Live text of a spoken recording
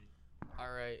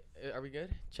right. Are we good?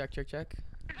 Check. Check.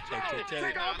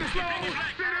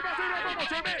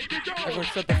 Everyone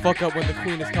shut the fuck up when the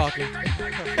queen is talking.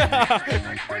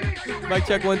 Mic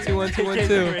check 1 2 1 2 1 2.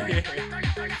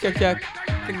 Check.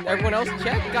 Can everyone else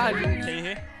check? God. Can you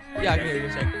hear? Yeah, I can hear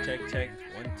you. Check.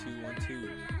 1 2 1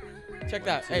 2. Check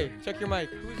that. Hey, check your mic.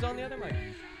 Who's on the other mic?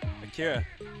 Akira.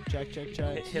 Check.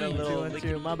 Hit a little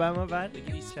lickety, My bad.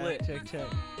 lickety split. Check.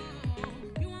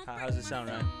 How's it sound,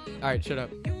 Ryan? All right, shut up.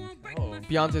 Oh.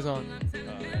 Beyonce's on.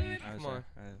 Come on.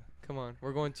 Come on.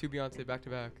 We're going to Beyonce back to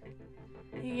back.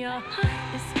 Your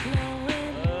heart is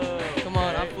glowing. Come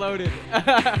on, I'm floated.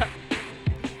 And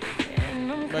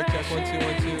I'm Mic check 1 2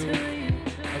 1 2.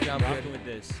 Okay, I'm I'm good. rocking with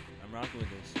this.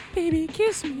 Baby,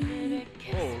 kiss me.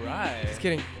 All right. Just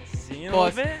kidding. See you in a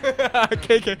Pause. little bit.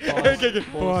 KK.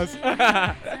 Pause.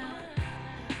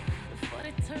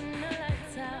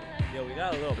 Yo, we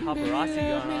got a little paparazzi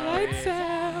going on. Lights Here.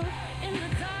 out. in the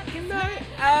dark and night.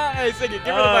 Hey, sing it.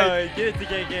 Give her the mic. Give it to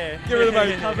KK. Give her the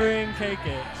mic. Covering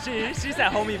KK. She's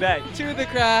that homie back. To the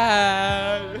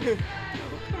crowd.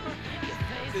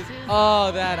 This is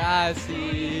all that I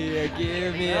see.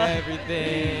 Give me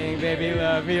everything. Baby,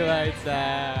 love me lights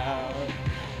out.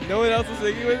 No one else is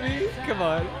singing with me? Come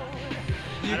on.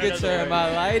 You I don't can know the turn my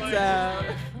words. lights out.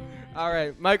 All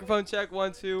right. Microphone check.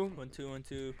 1 2. 1 2 1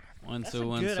 2. That's a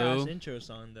good ass intro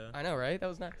song though. I know, right? That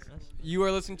was nice. You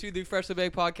are listening to the Freshly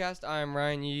Baked Podcast. I am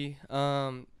Ryan Yee.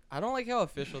 I don't like how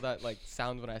official that like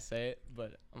sounds when I say it,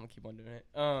 but I'm gonna keep on doing it.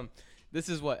 This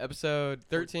is what, episode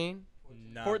 13?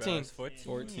 Nah, 14. Bro, it's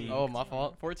 14. Oh, my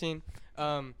fault. 14.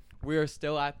 We are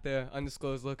still at the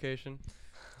undisclosed location.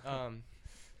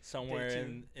 Somewhere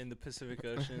in the Pacific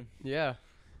Ocean. Yeah,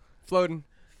 floating.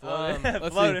 Let's see.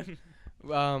 Floating.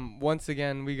 Once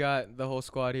again, we got the whole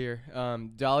squad here.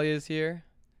 Dahlia's here.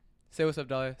 Say what's up,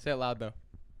 Dahlia. Say it loud though.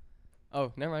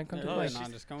 Oh, never mind. Come to the mic.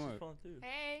 Just come up.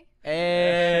 Hey,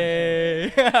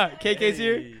 Hey. KK's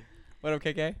here. What up,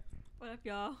 KK? what up,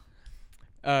 y'all?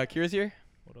 Kira's here.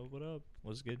 What up?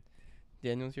 What's good?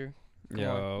 Daniel's here. Come on.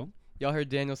 Yo, Y'all heard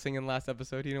Daniel singing last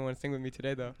episode. He didn't want to sing with me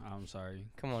today though. I'm sorry.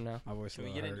 Come on now. My voice Can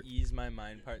will we get an hurt. Ease My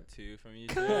Mind part 2 from you?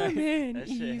 Come today? in, That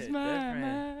shit ease hit my different.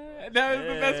 mind. That was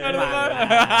the best part of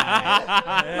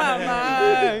Yeah. my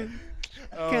mind.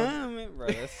 Come in, bro.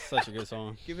 That's such a good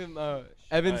song. Give him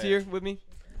Evans Oh, here with me.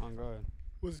 Oh God.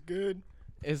 What's good?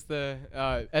 It's the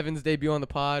Evan's debut on the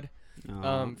pod.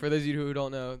 For those of you who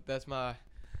don't know, that's my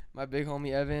big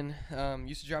homie Evan.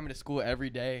 Used to drive me to school every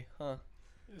day, huh?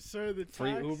 Yes, sir, the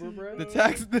free Uber, bro. The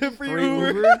free Free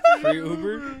Uber. Free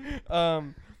Uber.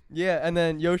 Yeah, and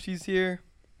then Yoshi's here.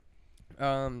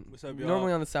 What's up, y'all?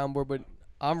 Normally on the soundboard, but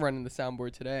I'm running the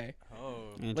soundboard today. Oh.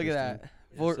 Look at that.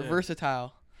 Yes, sir.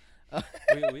 Versatile.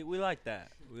 we like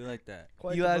that. We like that.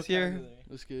 Eli's here.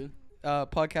 What's good?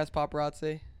 Podcast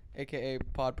paparazzi, aka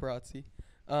Pod Parazzi.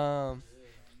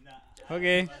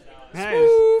 Okay.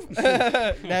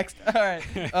 Nice. Next. All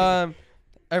right.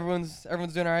 Everyone's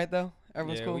doing all right though.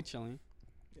 Everyone's yeah, cool. we chilling.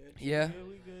 Yeah.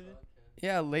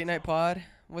 Yeah. Late night pod.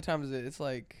 What time is it? It's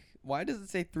like. Why does it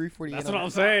say 3:48? That's what I'm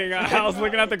saying. I was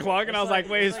looking at the clock and I was like,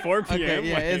 wait, it's 4 p.m. Okay,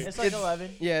 yeah, Like- it's like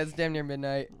 11. Yeah, it's damn near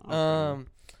midnight. Okay.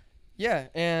 Yeah,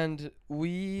 and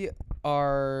we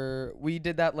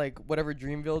did that like whatever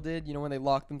Dreamville did. You know when they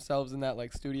locked themselves in that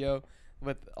like studio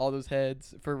with all those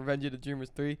heads for Revenge of the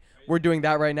Dreamers 3. We're doing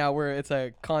that right now where it's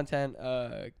a content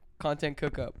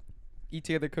cook up. Eat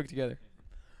together, cook together.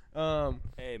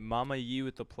 Hey, Mama Yee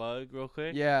with the plug real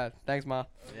quick. Yeah, thanks, Ma.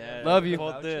 Yeah, Love you.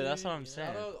 Well, dude, that's what I'm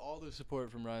saying. Shout out all the support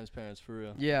from Ryan's parents, for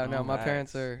real. Yeah, no, Oh, my nice.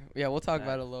 parents are. Yeah, we'll talk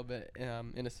about it a Nice. little bit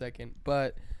in a second.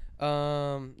 But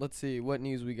let's see what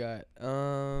news we got.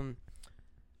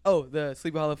 Oh, the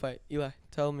Sleepy Hollow fight. Eli,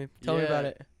 tell me about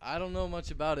it. I don't know much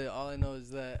about it. All I know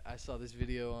is that I saw this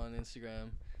video on Instagram.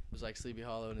 It was like Sleepy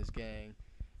Hollow and his gang.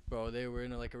 Bro, they were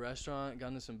in like a restaurant, got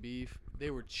into some beef. They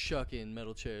were chucking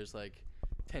metal chairs like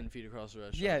 10 feet across the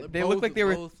restaurant. Yeah, Like, they looked like they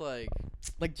were both like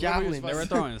like whoever was javelins. They were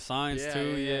throwing signs Yeah,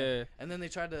 too. yeah, Yeah. And then they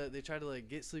tried to like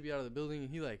get Sleepy out of the building, and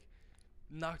he like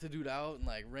knocked the dude out and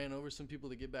like ran over some people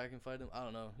to get back and fight him. I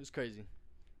don't know. It was crazy.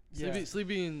 Yeah.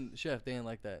 Sleepy and Chef, they ain't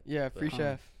like that. Yeah, free But,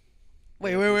 chef. Yeah,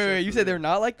 Wait. free chef You for said they're real.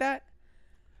 not like that?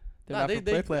 They're Nah, not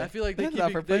for play. I feel like they They're keep,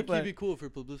 not for it, they play. keep it cool for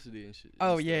publicity and shit.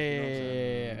 Oh and yeah, stuff, you know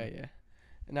what I'm saying? yeah.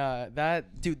 Nah, that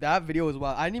video was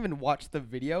wild. I didn't even watch the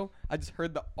video. I just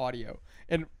heard the audio,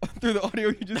 and through the audio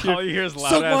you just All hear, you hear is loud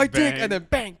suck ass my dick, bang. and then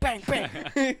bang, bang,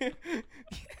 bang.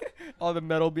 All the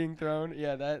metal being thrown.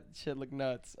 Yeah, that shit looked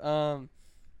nuts. But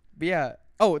yeah.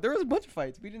 Oh, there was a bunch of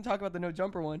fights. We didn't talk about the no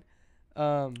jumper one.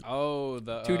 Oh,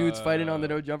 the Two dudes fighting on the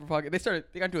no jumper pocket. They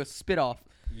got into a spit off.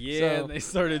 Yeah, So- they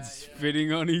started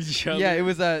spitting on each other. Yeah, it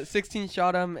was 16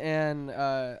 shot him, and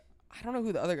I don't know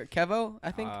who the other guy, Kevo,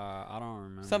 I think. I don't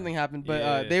remember. Something happened, but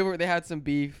Yeah. they had some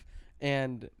beef,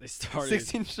 and They started.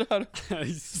 16 shot him,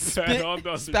 He spat on the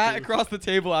other spat dude. across the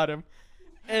table at him,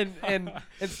 and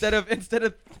instead of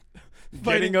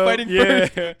Getting up, fighting yeah.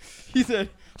 first, he said.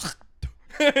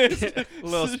 A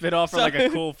little spit off for like a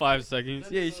cool 5 seconds.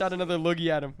 Yeah, he shot another loogie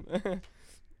at him.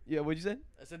 Yeah, what'd you say?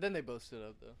 I said then they both stood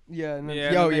up though. Yeah, and then,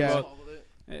 Yeah, yo, and then they yeah, both- Squabbled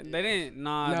it. They didn't.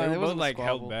 Nah, No, they there were both wasn't a like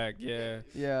held squabble. back. Yeah,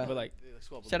 yeah. but like They,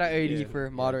 squabbled Shout a out bit. AD Yeah, for yeah,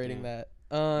 moderating yeah.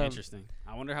 that. interesting.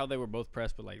 I wonder how they were both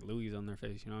pressed with like loogies on their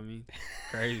face. You know what I mean?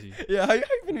 Crazy. Yeah, how you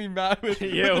gonna be mad with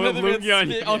Yeah, with with another man's loogie on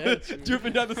spit you. Yeah, the, true.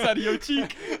 dripping down the side of your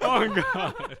cheek? Oh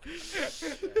god.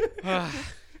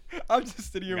 I'm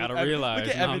just sitting here. Gotta with Evan. realize,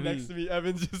 Look at you know Evan what I next to me.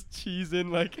 Evan's just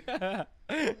cheesing like.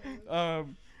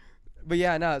 But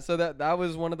yeah, nah. So that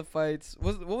was one of the fights.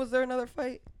 Was there another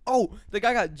fight? Oh, the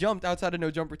guy got jumped outside of No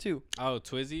Jumper too. Oh,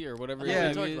 Twizzy or whatever. Yeah, Yeah, we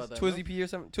his name talked is. about that. Twizzy P or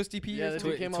something. Twisty P. Yeah, or the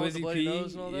something? dude came out with the Twizzy bloody P,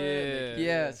 nose and all that. yeah.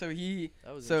 Yeah. So he.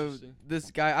 That was So interesting. this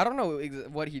guy, I don't know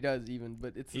what he does even,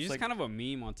 but it's He's just just like kind of a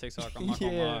meme on TikTok. I'm not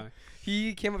gonna Yeah. lie.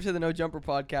 he came up to the No Jumper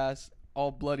podcast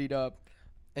all bloodied up,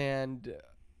 and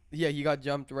yeah, he got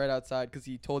jumped right outside because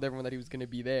he told everyone that he was gonna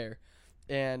be there,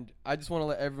 and I just want to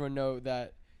let everyone know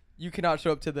that you cannot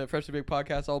show up to the Fresh to Big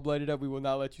podcast all bloodied up. We will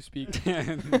not let you speak.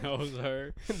 No,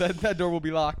 sir. that door will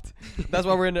be locked. That's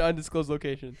why we're in an undisclosed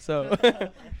location. So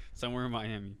Somewhere in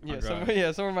Miami. yeah, on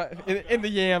somewhere, Drive. in the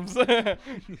yams.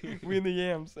 We in the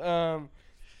yams.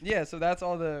 Yeah, so that's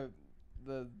all the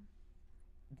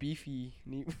beefy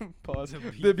pause.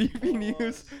 The beefy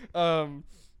news.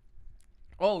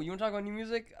 Oh, you want to talk about new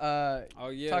music? Oh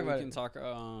yeah, talk we about can it. talk.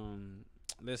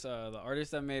 This the artist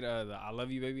that made the "I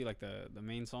Love You Baby" like the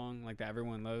main song like that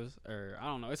everyone loves, or I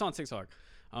don't know, it's on TikTok.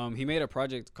 He made a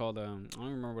project called I don't even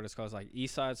remember what it's called. It's like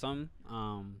East Side something.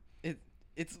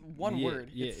 It's one Yeah, word.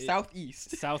 yeah, It's it-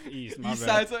 southeast. Southeast. My East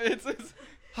bad. side. So it's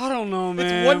I don't know,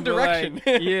 man. One but, like,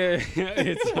 Direction.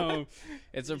 yeah,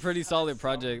 it's a pretty solid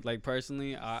project. Like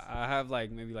personally, I have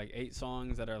like maybe like 8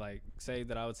 songs that are like saved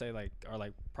that I would say like are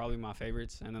like probably my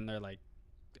favorites, and then they're like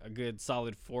a good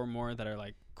solid 4 more that are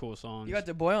like cool songs. you got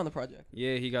the boy on the project.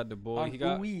 Yeah, he got the boy. On He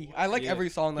got. Ooh-wee. I like yeah. every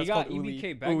song that's He got called EBK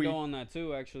Ooh-wee. back Ooh-wee. though on that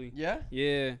too, actually. Yeah.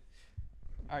 Yeah,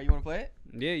 All right, you want to play it?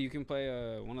 yeah. You can play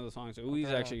one of the songs. Ooh's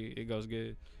Okay. actually it goes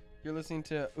good. You're listening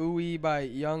to Ooh-wee by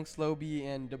Young Slowbee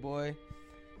and Da Boy.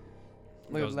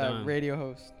 Look Goes at that down. radio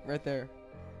host right there.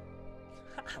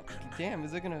 Damn,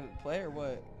 is it gonna play or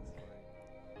what?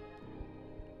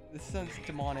 This sounds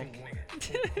demonic.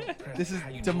 This is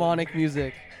demonic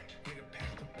music.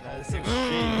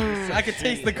 I could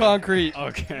taste the concrete.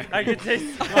 Okay. I can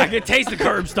taste. I can taste the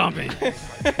curb stomping.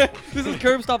 This is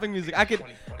curb stomping music. I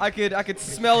could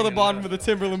smell the bottom of the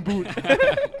Timberland boot.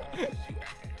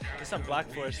 It's some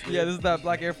Black Forest. Yeah, this is that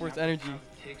Black Air Force energy.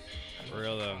 For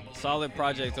real though, solid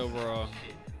project overall.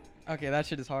 Okay, that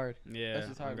shit is hard. Yeah. That's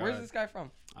just hard. oh Where's God. this guy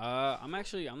from? I'm not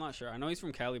sure. I know he's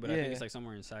from Cali, but I Yeah. think it's like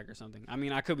somewhere in Sac or something. I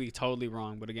mean, I could be totally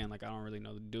wrong, but again, like I don't really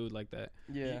know the dude like that.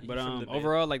 Yeah. But from the Bay.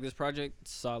 overall, like this project,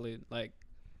 solid. Like,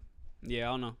 yeah,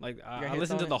 I don't know. Like got I hits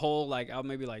listened on to it? the whole like album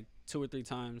maybe like 2 or 3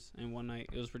 times in one night.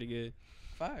 It was pretty good.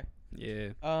 Fire. Yeah.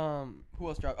 Who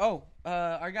else dropped? Oh,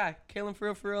 our guy, Kalen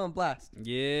For Real and Blast.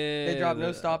 Yeah. They dropped No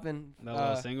the- Stopping. That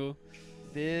little single.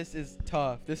 This is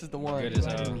tough. This is the one. Good as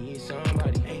hell. Come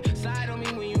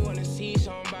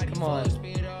on.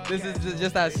 This is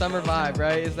just that summer vibe,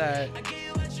 right? Is that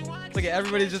look at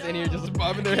everybody's just in here just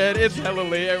bobbing their head. It's hella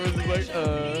late. Everyone's just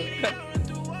like,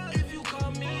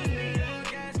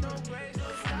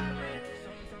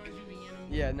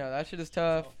 Yeah, no, that shit is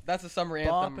tough. That's a summer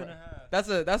anthem. Bop and a half.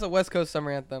 That's a West Coast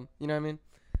summer anthem. You know what I mean?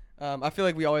 I feel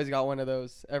like we always got one of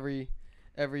those every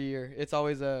year. There's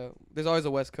always a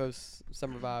West Coast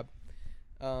summer vibe.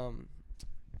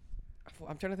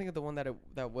 I'm trying to think of the one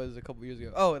that was a couple years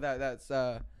ago. Oh, that's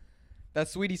that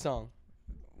Sweetie song.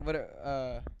 What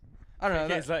I don't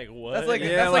know. It's like what? That's like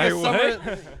Yeah, that's like a like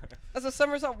summer. That's a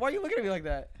summer song. Why are you looking at me like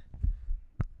that?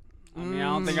 I mean, I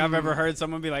don't think I've ever heard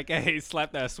someone be like, "Hey,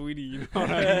 slap that sweetie." You know what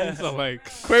I mean? So like,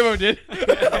 Quavo did.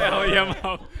 hell yeah,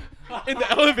 mom. In the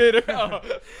elevator. Oh.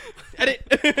 Edit.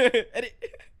 Edit.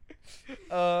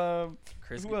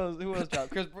 Chris, Who else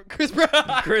dropped? Chris Brown.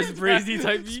 Chris Breezy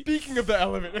type beat? Speaking of the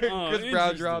elevator, Oh, Chris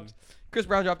Brown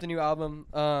interesting. dropped a new album.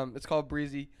 It's called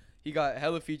Breezy. He got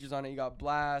hella features on it. He got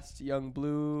Blast, Young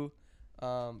Blue,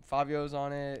 Fabio's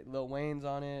on it, Lil Wayne's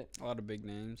on it. A lot of big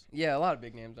names. Yeah, a lot of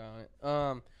big names are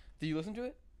on it. Did you listen to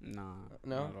it? Nah,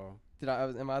 No? not at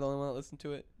all. Am I the only one that listened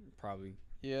to it? Probably.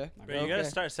 Yeah. Bro, you gotta Okay.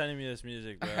 start sending me this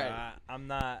music, bro. Alright. I'm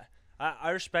not. I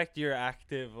respect your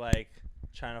active like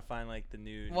trying to find like the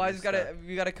new. Well, I new just stuff.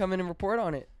 we gotta come in and report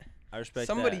on it. I respect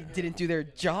Somebody that. didn't do their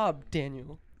job,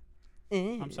 Daniel.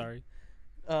 I'm sorry.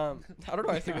 I don't know.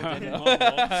 I think I did. My What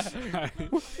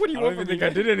do I you don't want even from think me? I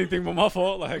did anything but my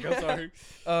fault. Like, I'm sorry.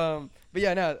 But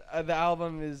yeah, no. The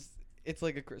album it's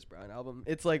like a Chris Brown album.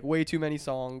 It's like way too many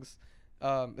songs.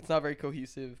 It's not very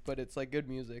cohesive, but it's like good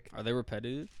music. Are they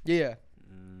repetitive? Yeah.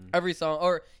 Mm. Every song,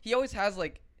 or he always has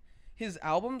like, his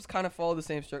albums kind of follow the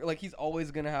same structure. Like he's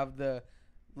always gonna have the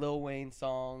Lil Wayne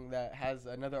song that has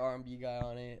another R&B guy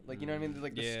on it. Like you know what I mean?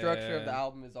 Like the structure of the Yeah.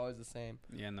 album is always the same.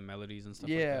 Yeah, and the melodies and stuff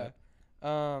Yeah. like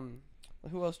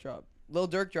that. Who else dropped? Lil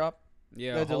Durk dropped.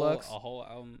 Yeah, The a whole, deluxe. a whole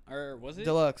album. Or was it?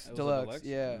 Deluxe. It was a Deluxe.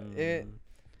 Yeah. Mm.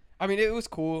 I mean, it was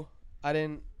cool. I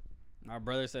didn't. My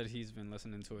brother said he's been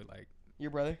listening to it like, Your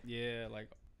brother? yeah, like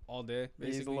all day. He's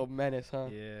a Basically. little menace, huh?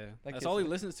 Yeah, That that's kid's all he like-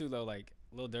 listens to though. Like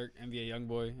Lil Durk, NBA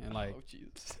YoungBoy, and like Oh,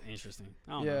 jeez. interesting.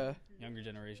 I don't know. Yeah. Younger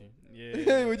generation. Hey,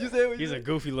 Yeah. what'd you say? What'd you He's a say?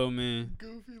 goofy little man.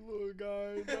 goofy little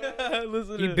guy.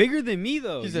 Listen He to bigger than me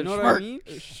though. He's You a know what I schmirk. mean?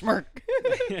 Smirk.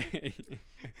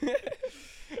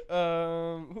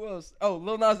 Who else? Oh,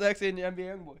 Lil Nas X and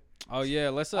NBA YoungBoy. Oh yeah,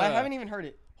 let's. I haven't even heard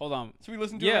it. Hold on. Should we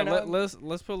listen to it Yeah, right now?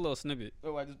 let's put a little snippet.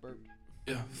 Oh, I just burped.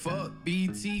 Yeah, fuck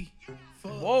BT.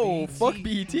 Whoa, fuck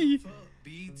BT. Fuck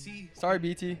BT. Sorry,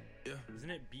 BT. Isn't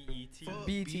it BET? Fuck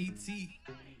BT. BT.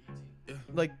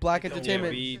 Like Black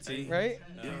Entertainment, BET. right?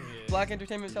 Yeah. Black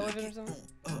Entertainment Television or something?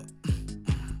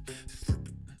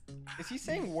 Is he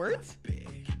saying words?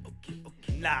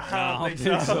 Nah, I don't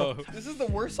think so. This is the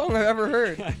worst song I've ever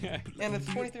heard. And it's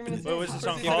 23 minutes Wait, in. what's the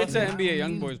song First called? It's an NBA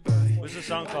YoungBoys. What's the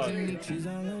song called?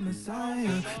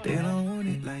 They don't want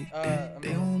it like that.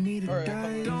 They want me to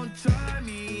die. Don't try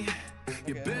me.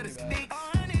 You better stick.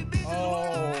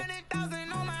 Oh.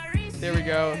 There we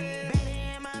go.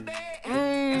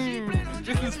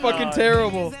 This is fucking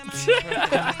terrible.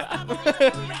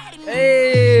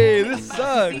 Hey, this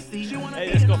sucks. Hey,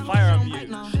 let's go fire on you.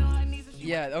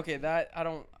 Yeah, okay, that, I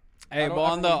don't. Hey, I don't but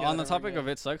on ever the wanna hear on the that ever topic again. of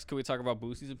it sucks, could we talk about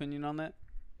Boosie's opinion on that?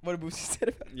 What did Boosie said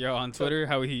about it? Yo, on Twitter,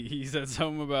 how he said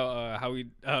something about how he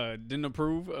didn't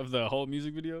approve of the whole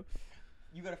music video.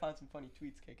 You gotta find some funny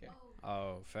tweets, KK.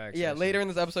 Oh, facts. Yeah, actually. later in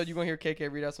this episode, you're gonna hear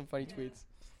KK read out some funny tweets.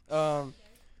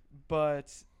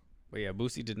 But But yeah,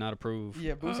 Boosie did not approve.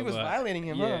 yeah, Boosie of, was violating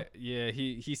him, yeah, huh? yeah.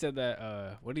 He said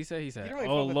that. What did he say? He said, didn't really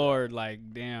 "Oh fuck with Lord, like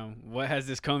damn, what has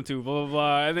this come to?" Blah blah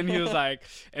blah. And then he was like,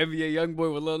 "NBA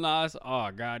YoungBoy with Lil Nas." Oh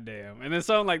goddamn. And then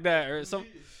something like that, or some.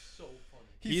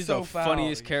 He's so the foul.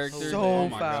 funniest character. So oh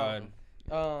my foul.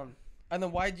 god. And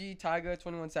then YG, Tyga,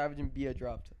 21 Savage, and Bia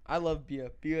dropped. I love Bia.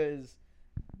 Bia is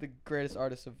the greatest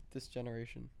artist of this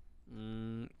generation.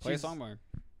 Play a She's- song more.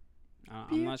 I'm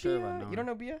Bia, not sure Bia. about now. You don't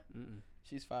know Bia? Mm-mm.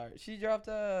 She's fire. She dropped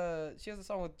she has a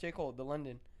song with J. Cole, The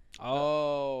London.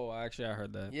 Oh, actually, I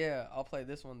heard that. Yeah, I'll play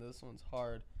this one. This one's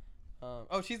hard.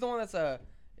 Oh, she's the one that's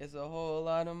it's a whole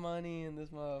lot of money in this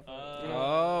motherfucker. You know?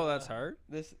 Oh, that's her.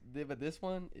 But this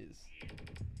one is.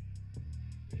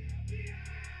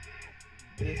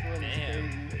 This one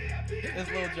is crazy.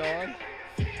 It's Lil Jon.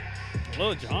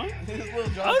 Lil Jon. It's Lil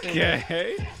Jon.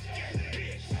 Okay.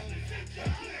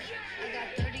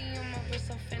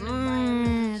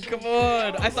 Come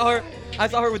on. I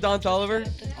saw her with Don Toliver.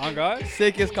 On God.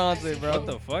 Sickest concert, bro. What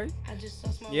the fuck?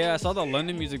 Yeah, I saw the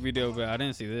London music video, but I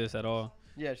didn't see this at all.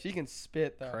 Yeah, she can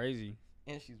spit though. Crazy.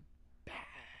 And she's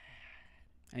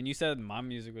And you said my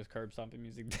music was curb stomping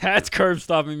music. That's curb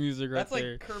stomping music right that's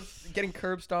there. like getting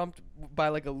curb stomped by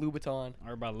like a Louboutin.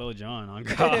 Or by Lil Jon. On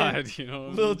God, you know.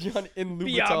 Lil Jon in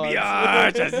Biatch,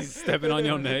 Louboutins. as he's stepping on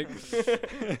your neck.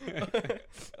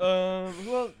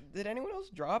 Who else? Did anyone else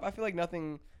drop? I feel like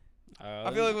nothing.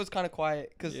 I feel like it was kind of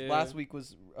quiet because Yeah. last week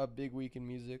was a big week in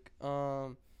music.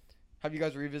 Have you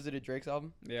guys revisited Drake's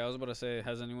album? Yeah, I was about to say,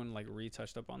 has anyone like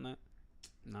retouched up on that?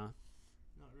 Nah.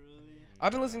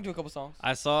 I've been listening to a couple songs.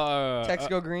 I saw Text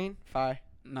Go Green, fire.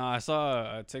 No, I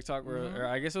saw a TikTok where, Mhm. or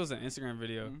I guess it was an Instagram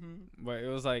video, Mm-hmm. but it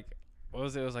was like, what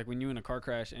was it? It was like when you in a car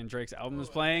crash and Drake's album is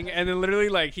playing, and then literally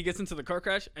like he gets into the car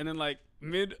crash, and then like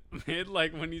mid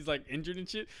like when he's like injured and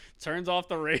shit, turns off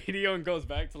the radio and goes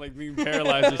back to like being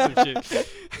paralyzed or some shit.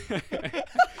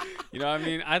 You know what I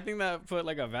mean? I think that put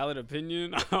like a valid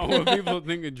opinion on what people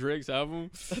think of Drake's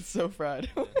album. That's so fried.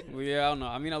 Well, yeah, I don't know.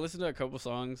 I mean, I listened to a couple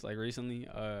songs like recently.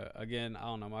 Again, I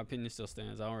don't know. My opinion still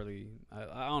stands. I don't really.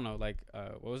 I don't know. Like,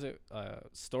 what was it?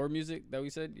 Store music that we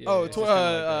said. Yeah, Oh, it's just kinda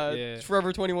like that. Yeah.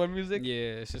 Forever 21 music.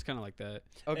 Yeah, it's just kind of like that.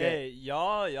 Okay. Hey,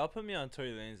 y'all put me on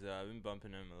Tory Lanez though. I've been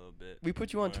bumping him a little bit. We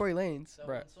put you on more. Tory Lanes.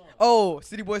 Bruh. Oh,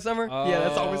 City Boy Summer. Yeah,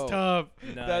 that song was Oh. tough.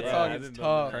 Nah, That yeah, song I've is been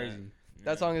tough. bumping that. Crazy.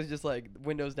 That song is just like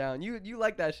windows down. You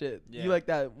like that shit. Yeah. You like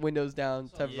that windows down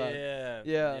type of vibe. Yeah.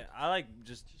 Yeah. I like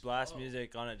just blast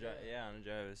music on a drive. Yeah, on a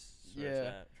drive. Is where it's Yeah.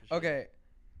 at, for sure. Okay,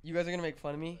 you guys are gonna make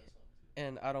fun of me,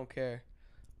 and I don't care.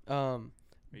 Are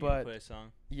you gonna But play a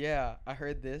song? yeah, I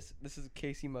heard this. This is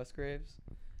Casey Musgraves.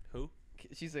 Who?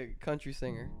 She's a country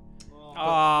singer.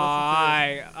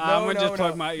 I'm gonna just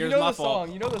plug my You ears. know My the fault.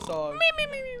 song. You know the song.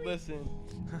 Listen.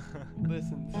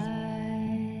 Listen.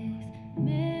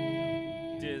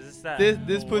 Dude, is this that?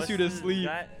 This puts what's you to the sleep.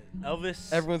 guy-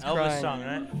 Elvis. Everyone's Elvis crying. song,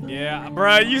 right? Yeah,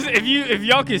 bruh. If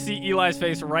y'all can see Eli's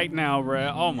face right now,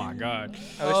 bruh. Oh my God.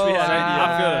 I wish we had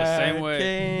I feel the I same way.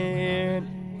 can't-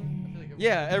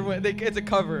 Yeah, everyone. It's a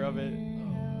cover of it.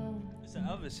 It's an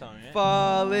Elvis song, right?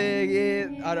 Falling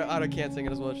in. I can't sing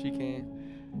it as well as she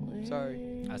can.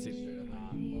 Sorry. I see.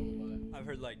 I've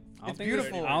heard like. It's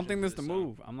beautiful. I don't think this the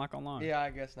move. I'm not gonna lie. Yeah, I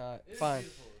guess not. Fine.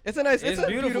 It's a nice. It's a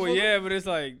beautiful, yeah, but it's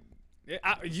like,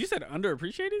 you said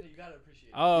underappreciated. You gotta appreciate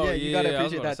it. Oh Yeah, yeah, you gotta I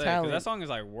was appreciate about to that say, 'cause talent. That song is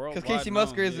like worldwide. Because Casey known,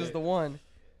 Musgraves yeah. is the one.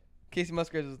 Casey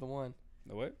Musgraves is the one.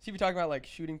 The what? She be talking about like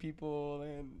shooting people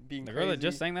and being The girl that crazy.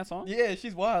 just sang that song? Yeah,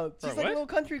 she's wild. She's Bro, like what? a little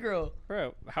country girl.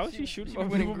 Bro, how is she shooting she be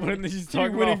people? winning But then she's She be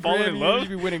talking winning about falling in Grammys, love. She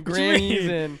be winning What you Grammys mean?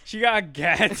 and She got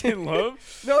gats in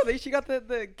love. no, she got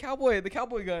the cowboy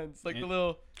guns, like the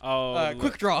little Oh,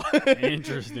 quick draw.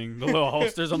 Interesting. The little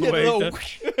holsters on the Yeah, way. the little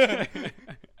That's-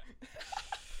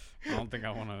 I don't think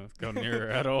I want to go near her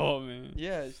at all, man.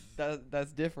 Yeah,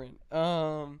 that's different.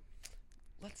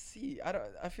 Let's see.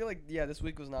 I feel like this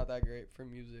week was not that great for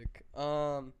music.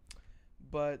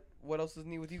 But what else is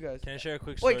new with you guys? Can I share a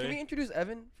quick story? Wait, can we introduce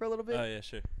Evan for a little bit? Oh yeah,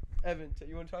 sure. Evan,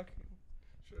 you want to talk?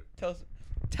 Sure.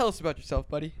 Tell us about yourself,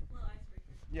 buddy.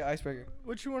 Yeah, icebreaker.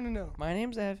 What you want to know? My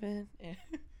name's Evan. Wait,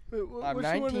 I'm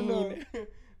what you want to know?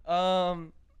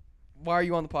 19. Why are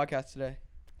you on the podcast today?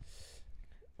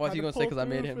 What's he Gotta gonna say? pull Because I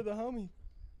made through him. For the homie.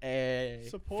 Hey,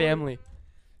 Support. family.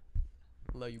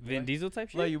 Love you, boy. Vin Diesel type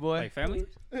shit? Love you, boy. Like family?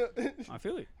 I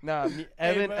feel it. Nah, Hey,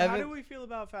 Evan. but how do Evan, we feel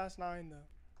about Fast 9 though?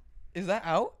 is that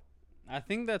out? I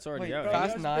think that's already Wait, out. Bro, Fast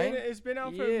that's 9? It's been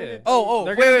out for Yeah. a minute. Oh,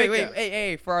 They're wait, gonna wait, make wait.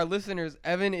 Hey, for our listeners,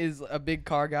 Evan is a big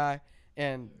car guy,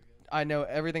 and I know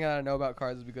everything that I know about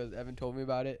cars is because Evan told me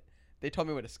about it. They told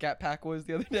me what a Scat Pack was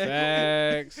the other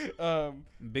day. Facts.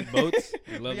 Big but boats.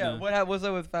 I love yeah, them. what's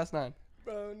up with Fast 9?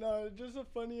 Bro, no, just a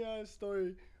funny ass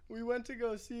story. We went to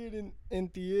go see it in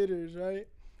theaters, right?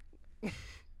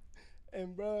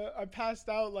 And bro, I passed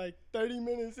out like 30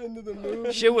 minutes into the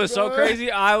movie. Shit was so bro. crazy.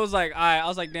 I was like,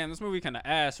 damn, this movie kind of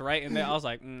ass, right? And then I was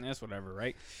like, it's whatever,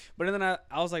 right? But then I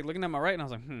was like looking at my right, and I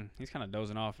was like, he's kind of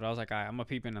dozing off. But I was like, I'm gonna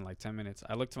peep in like 10 minutes.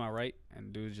 I looked to my right,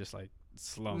 and dude's just like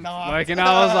slumped. Nah. Like, and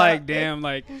I was like, damn,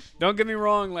 like, don't get me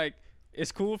wrong, like.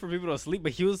 It's cool for people to sleep,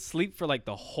 but he was asleep for like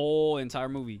the whole entire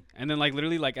movie. And then like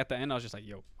literally like at the end, I was just like,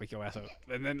 "Yo, wake your ass up!"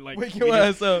 And then like Wake we your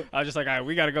just- ass up. I was just like, "All right,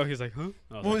 we gotta go." He was like, "Huh?" I was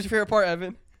What like, was your favorite part,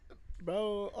 Evan?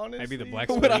 Bro, honestly. Maybe the black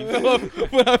when,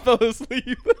 when I fell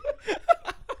asleep.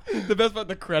 The best part,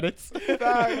 the credits.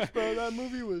 Facts, bro. That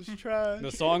movie was trash.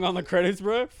 The song on the credits,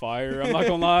 bro, fire. I'm not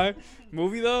gonna lie.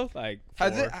 Movie though, like.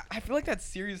 Has it? 4. I feel like that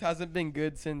series hasn't been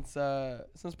good since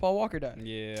Paul Walker died.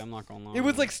 Yeah, I'm not gonna lie. It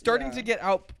was like starting Yeah. to get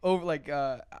out over like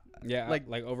yeah, like,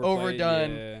 like overplayed,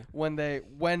 overdone yeah.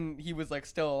 when he was like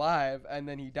still alive, and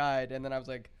then he died, and then I was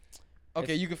like, okay,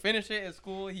 It's- you could finish it. It's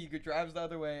cool. He could drives the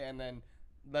other way, and then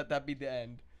let that be the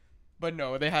end. But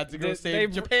no, they had to go save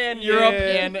they- Japan, yeah. Europe,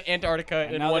 and Antarctica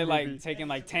And in now one they movie. like taking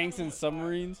like tanks and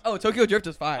submarines. Oh, Tokyo Drift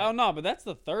is fire. Oh no, but that's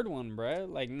the third one, bruh.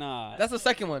 Like nah. That's the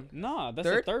second one. Nah, that's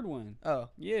Third? the third one. Oh,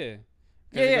 Yeah.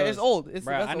 yeah, yeah, it's old. It's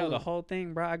Bruh, that's I know old the one. whole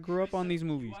thing, bruh. I grew up on these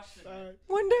movies. Facts.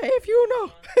 One day, if you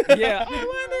know. Yeah. I wonder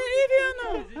if you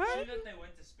know. Huh? that they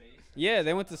went to space? Yeah,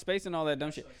 they went to space and all that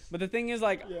dumb shit. But the thing is,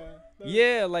 like, Yeah.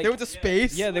 yeah, like, They went to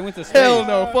space. yeah, they went to space. Hell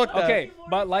no, fuck that. Okay,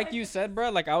 but like you said, bro,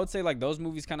 like I would say like those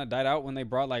movies kind of died out when they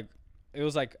brought like it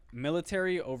was like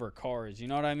military over cars. You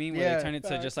know what I mean? Where Yeah. they turned it to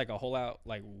Facts. just like a whole out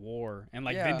like war, and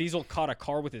like Yeah. Vin Diesel caught a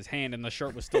car with his hand, and the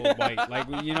shirt was still white. Like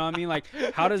you know what I mean? Like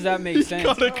how does that make He sense?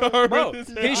 got a car Bro, with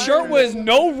his his hand. shirt was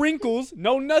no wrinkles,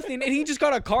 no nothing, and he just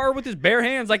got a car with his bare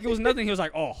hands like it was nothing. He was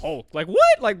like, "Oh, Hulk!" Like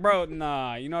what? Like, bro,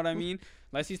 nah. You know what I mean?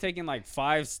 Unless he's taking like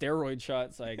 5 steroid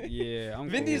shots, like yeah, I'm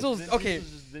Vin cool. Diesel's okay.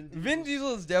 Vin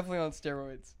Diesel is definitely on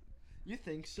steroids. You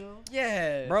think so?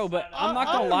 Yeah. Bro, but I'm not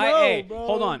I gonna don't lie. know, Hey, bro.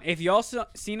 hold on. If y'all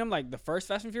seen him like the first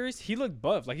Fast and Furious, he looked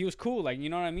buff. Like he was cool. Like you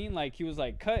know what I mean? Like he was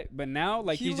like cut. But now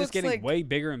like He he's just looks getting like- way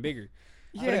bigger and bigger.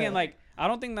 Yeah. But again, like I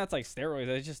don't think that's like steroids.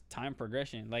 That's just time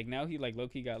progression. Like now he like low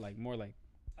key got like more like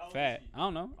fat. I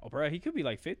don't know. Oh, bro, he could be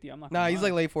like 50. I'm not. Nah, gonna he's lie.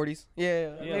 like late 40s. Yeah,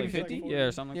 yeah, maybe like 50. 50. Yeah,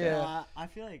 or something like Yeah. that. I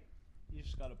feel like you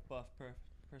just gotta buff perfect.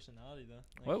 personality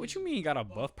though. Like, What you mean you got a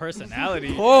buff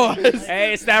personality? Pause.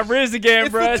 Hey, it's that Riz again,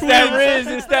 It's bro. the It's that twins.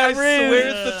 Riz. It's that I Riz. swear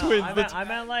it's the twins. I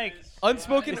meant like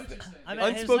Unspoken. I mean,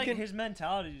 unspoken. his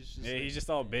mentality is just. Yeah, like, he's just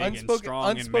all big Unspoken- and strong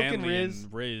and unspoken manly Riz.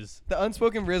 and Riz. The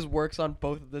unspoken Riz works on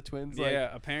both of the twins. Yeah,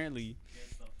 apparently.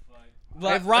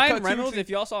 Like, If Ryan cartoon Reynolds, scene- if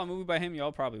y'all saw a movie by him,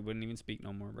 y'all probably wouldn't even speak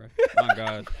no more, bro. My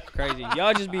God, crazy.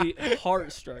 Y'all just be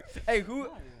heartstruck. Hey, who?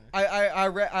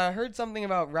 I heard something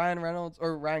about Ryan Reynolds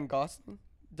or Ryan Gosling,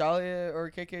 Dahlia or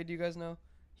KK. Do you guys know?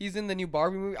 He's in the new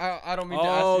Barbie movie. I don't mean to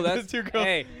ask you that's those two girls.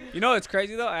 Hey, you know it's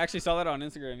crazy though. I actually saw that on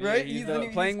Instagram. Yeah, Right? he's the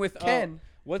new- playing he's with Ken.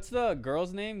 what's the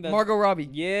girl's name? Margot Robbie.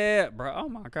 Yeah, bro. Oh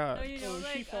my No, God. you know,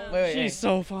 like, Wait, She's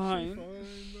so fine.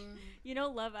 you know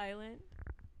Love Island?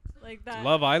 Like that.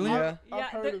 Love Island. Yeah. I've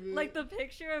heard of it. Like the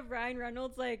picture of Ryan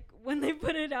Reynolds, like when they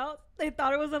put it out, they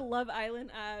thought it was a Love Island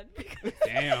ad. because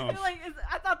Damn. they're like,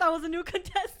 I thought that was a new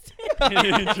contestant.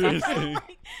 Interesting.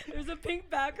 Like, there's a pink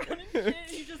background and shit.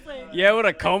 He's just like, Yeah, with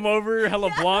a comb over,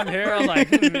 hella blonde hair. I'm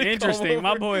like, interesting.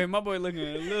 My boy looking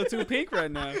a little too pink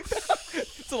right now.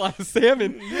 It's a lot of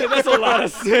salmon. Yeah, that's a lot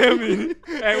of salmon.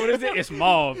 Hey, what is it? It's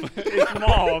mauve. It's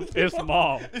mauve. It's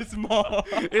mauve. It's mauve.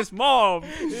 It's mauve.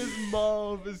 It's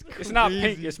mauve. Is crazy. It's not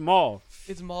pink. It's mauve.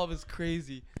 It's mauve is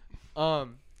crazy.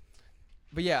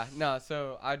 But yeah, no.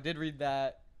 So I did read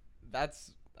that.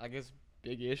 That's I guess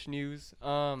big-ish news.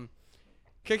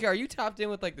 KK, are you tapped in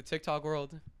with like the TikTok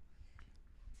world?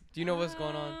 Do you know what's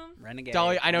going on? Renegade.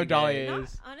 Dahlia, I know Renegade. Dahlia not,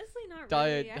 is. honestly, not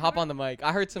Dahlia, really. I hop heard- on the mic.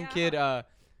 I heard some Yeah. kid.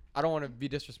 I don't want to be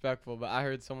disrespectful, but I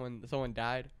heard someone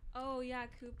died. Oh yeah,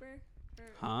 Cooper. Or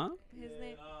Huh? His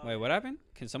name. Wait, what happened?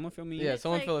 Can someone fill me in? Yeah, It's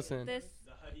someone like fill us in. This,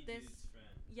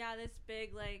 yeah, this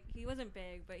big, like, he wasn't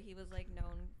big, but he was like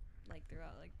known like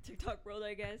throughout like TikTok world,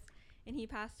 I guess. And he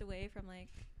passed away from like,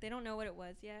 they don't know what it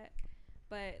was yet,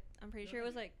 but I'm pretty sure it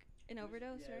was like an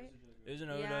overdose, right? It was an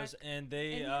Yeah. overdose, and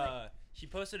they And he, like-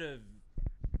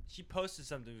 she posted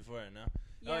something before it. No.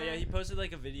 Oh yeah, he posted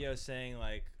like a video saying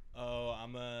like, "Oh,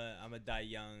 I'm a die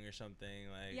young" or something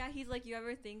like. Yeah, he's like, you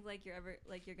ever think like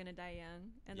you're gonna die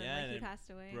young, and then Yeah, like he and passed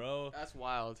away. Bro, That's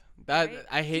wild. That Right?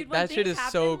 I hate Dude, when that shit things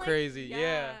is so happen, like, crazy.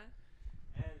 Yeah.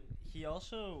 And he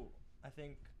also, I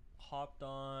think, hopped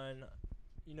on,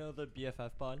 you know, the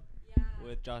BFF pod Yeah.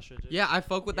 with Josh Richards. Yeah, I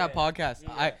fuck with that Yeah. podcast.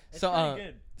 Yeah, it's pretty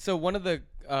good. So one of the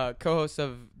co-hosts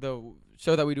of the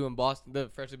show that we do in Boston, the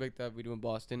Freshly Baked that we do in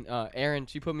Boston, Erin,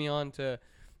 she put me on to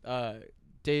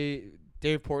Dave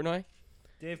Portnoy.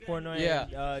 Dave Portnoy Yeah,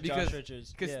 and because- Josh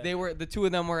Richards. Because Yeah. they were the two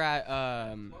of them were at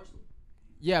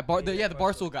the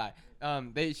Barstool guy.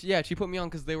 She put me on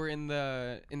because they were in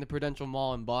the Prudential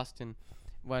Mall in Boston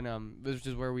when which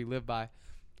is where we live by,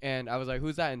 and I was like,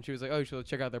 who's that? And she was like, oh, you should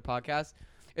check out their podcast.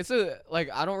 It's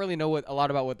I don't really know a lot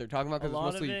about what they're talking about a because lot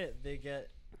it's mostly of it, they get.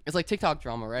 it's like TikTok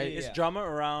drama, right? it's Yeah. drama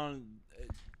around.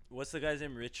 What's the guy's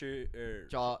name? Richard or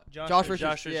Josh Josh Richards.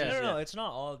 Josh Yeah. Richards. No, it's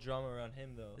not all drama around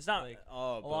him though. It's not. Like,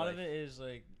 oh, a lot of it is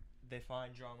like they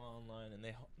find drama online and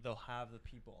they'll have the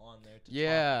people on there to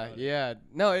Yeah, talk about it. yeah.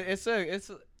 No, it's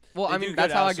well, They I do mean,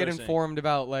 that's good how I get outsourcing. informed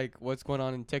about like what's going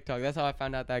on in TikTok. That's how I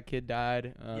found out that kid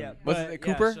died. Yeah, was but, it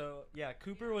Cooper?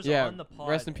 Cooper was Yeah, on the pod.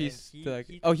 rest in and peace. He,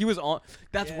 He was on.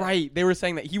 That's Yeah. right. They were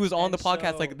saying that he was on And the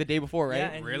podcast so- like the day before, right? Yeah,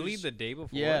 Yeah, and he Really? was- The day before?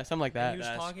 something like and that. he was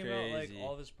That's talking about like crazy.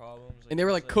 all of his problems. And they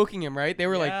were like cooking him, right? They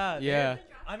were Yeah, like, yeah.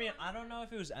 I mean, I don't know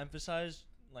if it was emphasized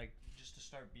like just to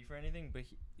start beef or anything, but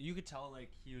you could tell like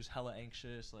he was hella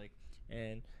anxious, like,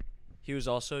 and he was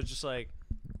also just like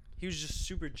he was just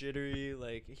super jittery.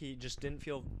 Like he just didn't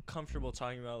feel comfortable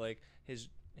talking about like his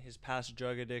past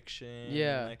drug addiction.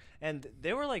 Yeah. and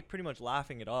they were like pretty much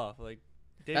laughing it off. Like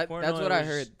Dave That's Portnoy what I was,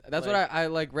 heard. That's like, what I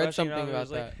like read brushing it something off. It about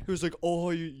was like, that. He was like,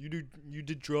 "Oh, you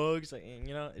did drugs," like, and,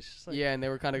 you know, it's just like Yeah, and they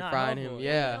were kind of not frying him. helpful. He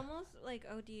Yeah. almost like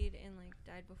OD'd and like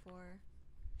died before.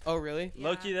 Oh, really?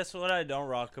 Loki, Yeah. that's what I don't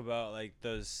rock about like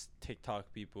those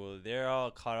TikTok people. They're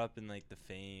all caught up in like the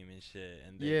fame and shit,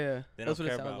 and they, Yeah. they That's don't what it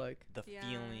care sounds about like. the Yeah.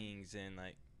 feelings and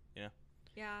like.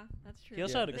 Yeah, that's true. He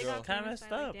also Yeah. had a They girl. got Kinda famous messed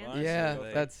by, like, up, dancing. honestly, Yeah,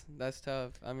 like- that's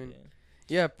tough. I mean,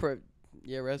 Yeah.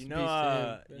 rest You in know, peace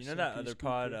to him. you Rest know in that peace, other Cooper.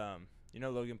 pod, you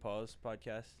know Logan Paul's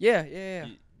podcast. Yeah.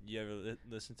 You ever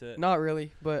listen to it? Not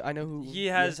really, but I know who He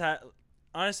has had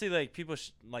honestly like people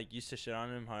like used to shit on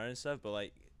him hard and stuff, but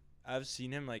like I've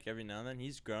seen him like every now and then.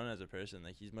 He's grown as a person.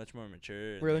 Like he's much more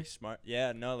mature. And, Really? like, smart.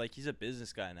 Yeah. No. Like he's a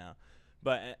business guy now.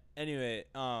 But anyway,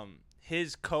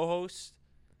 his co-host.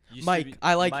 used to Mike. be-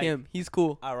 I like Mike, him. He's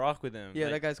cool. I rock with him. Yeah,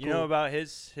 Like, that guy's You know cool. about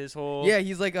his whole. Yeah,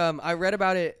 he's like I read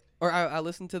about it or I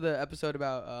listened to the episode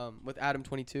about with Adam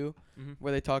 22 Mhm.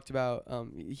 where they talked about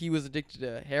he was addicted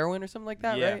to heroin or something like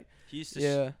that, Yeah. right? He used to.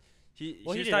 Yeah. She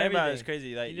Well, he was did talking about it was everything.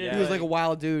 crazy. Like, He did yeah, He was like a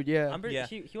wild dude. Yeah. I'm pretty, Yeah.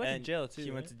 he went to And jail too.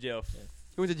 He went right? to jail. Yeah.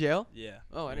 He went to jail. Yeah.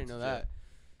 Oh, I he didn't know went to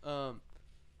that.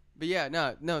 But yeah,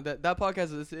 no, that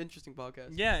podcast is an interesting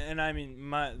podcast. Yeah, and I mean,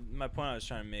 my point I was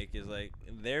trying to make is like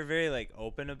they're very like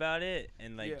open about it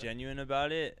and like Yeah. genuine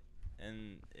about it,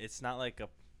 and it's not like a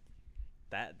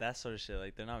that sort of shit.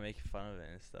 Like they're not making fun of it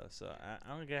and stuff. So I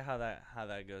don't get how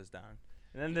that goes down.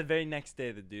 And then the very next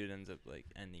day, the dude ends up like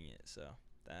ending it. So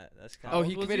that's kind Oh, of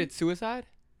he was committed suicide,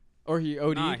 or he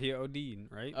OD'd. Nah, he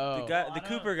OD'd, right? Oh. the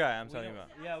Cooper guy I'm talking about.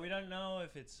 Yeah, we don't know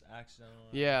if it's accidental. Or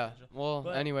Yeah. intentional. Well,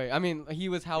 But- anyway, I mean, he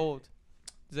was how old?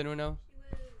 Does anyone know?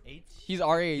 8. He's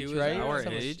our age, He was right? our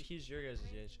He's- age. He's your guys'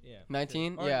 age. Yeah.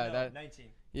 19? Or Yeah, no, that. 19.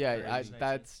 Yeah, Or I, he's 19,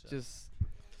 that's so. just.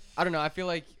 I don't know. I feel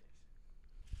like.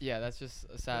 Yeah, that's just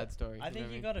a sad But story. I you know think what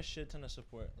he mean? got a shit ton of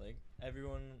support. Like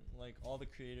everyone, like all the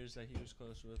creators that he was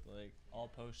close with, like all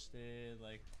posted,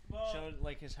 like showed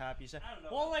like his happy side.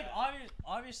 Well, like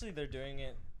obviously they're doing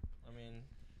it. I mean,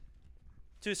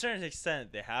 To a certain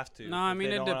extent, they have to. No, I if mean,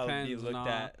 they it don't wanna Be depends, looked nah.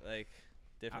 at like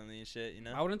differently and shit. You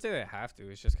know. I wouldn't say they have to.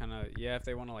 It's just kind of if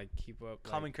they want to like keep up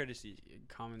Common like, courtesy.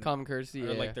 Common courtesy.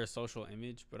 or Yeah. like their social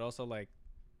image, but also like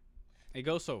it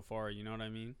goes so far. You know what I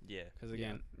mean? Yeah. Because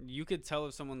again, you could tell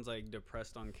if someone's like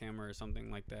depressed on camera or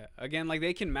something like that. Again, like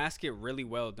they can mask it really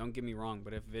well. Don't get me wrong,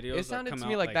 but if videos It sounded come to out,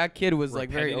 me like that kid was like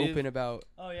very repetitive. open about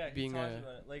oh yeah, he being talked a-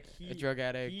 about it. Like a drug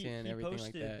addict and he everything like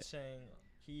posted that. saying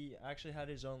he actually had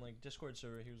his own like Discord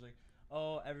server. He was like,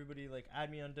 "Oh, everybody, like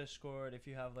add me on Discord if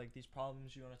you have like these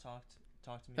problems you want to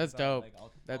talk to me." That's about. dope. Like,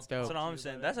 I'll That's talk dope. That's to what you I'm about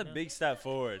saying. it, That's a you know? big step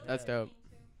forward. That's Yeah. dope.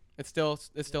 It's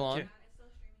still on. Yeah.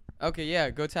 Okay, yeah,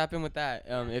 go tap in with that.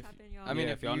 If Tap in, y'all. I mean,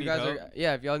 Yeah, if if y'all you need guys help. are,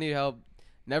 yeah, if y'all need help,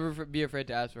 never be afraid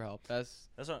to ask for help. That's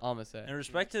That's what. all I'm gonna say. And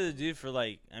respect to the dude for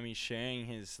like, I mean, sharing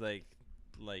his like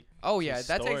Oh yeah, his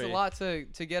that takes a story. lot to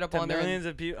get up to on there. millions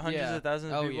of people, hundreds yeah. of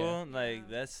thousands Oh, of yeah. people. Like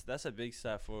that's a big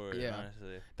step forward. Yeah.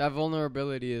 Honestly. That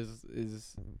vulnerability is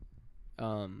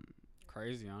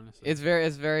crazy, honestly. it's very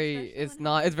Especially it's when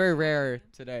not it it's very happens rare often.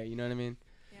 today. You know what I mean?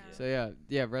 Yeah. So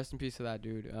yeah, rest in peace to that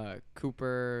dude.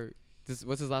 Cooper.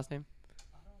 What's his last name?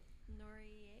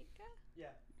 Noriega. Yeah,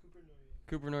 Cooper Noriega.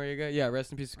 Cooper Noriega. Yeah,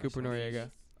 rest in peace to Cooper Rest in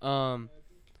Noriega.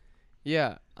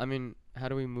 Yeah, I mean, how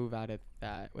do we move out of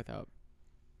that without?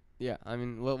 Yeah, I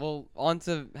mean, well, on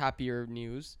to happier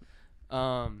news.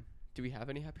 Do we have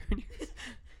any happier news?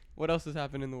 What else has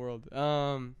happened in the world?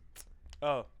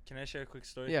 Oh, can I share a quick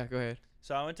story? Yeah, go ahead.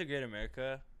 So I went to Great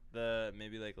America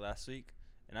maybe like last week,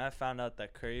 and I found out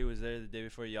that Curry was there the day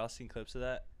before. Y'all seen clips of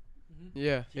that?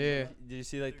 Yeah. Did you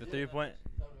see like the 3-point?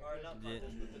 Yeah.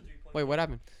 Wait, what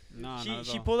happened? no,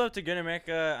 She pulled up to Great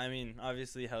America. I mean,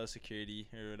 obviously hella security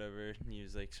or whatever. He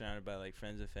was like surrounded by like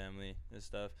friends and family and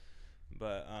stuff.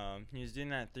 But he was doing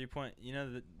that 3-point. You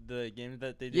know the game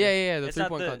that they do. Yeah. The It's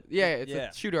not 3-point. the- Yeah, it's yeah.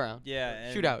 a shoot around. Yeah.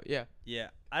 And Shootout. Yeah. Yeah.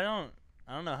 I don't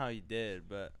know how he did,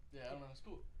 but Yeah, I don't know. It's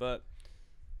cool. but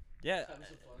yeah.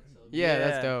 Yeah,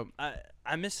 that's dope.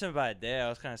 I missed him by a day. I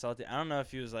was kind of salty. I don't know if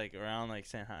he was like around like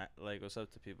saying hi, like what's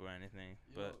up to people or anything.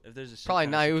 But if there's a shit Probably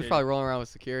ton of not. He was security- probably rolling around with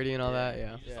security and all Yeah. that.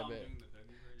 Yeah. Yeah, I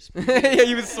bet. Yeah,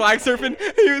 he was swag surfing.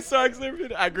 He was swag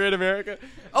surfing at Great America.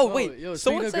 Oh wait, yo,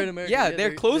 someone speaking of said, Great America, yeah,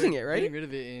 they're closing it, Getting right? rid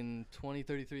of it in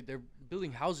 2033. They're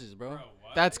building houses, bro.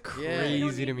 That's Yeah. We don't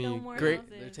crazy to need no me. more Great.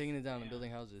 houses. They're taking it down and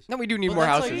building houses. No, we do need But more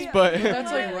that's houses, like- but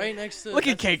That's like right next to. look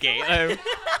at that's- KK.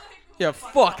 Yeah,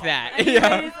 fuck that. Anyways,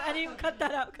 Yeah. I didn't cut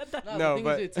that out. Cut that. Nah, out. No, the thing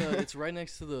but- is, it's right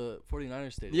next to the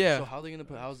 49ers stadium. Yeah. So how are they gonna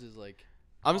put houses like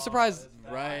I'm surprised.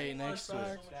 right next to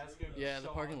it? That's gonna be Yeah, the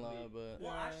so parking ugly. lot, but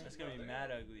That's gonna be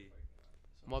mad ugly.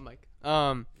 One mic.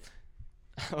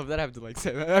 Oh, that I have to like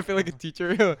say that. I feel like a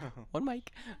teacher. One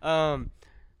mic.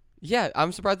 Yeah,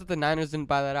 I'm surprised that the Niners didn't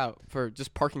buy that out for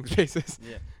just parking spaces.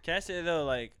 Yeah. Can I say though,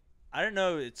 like, I don't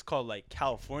know, it's called like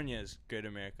California's Great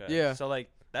America. Yeah. So like,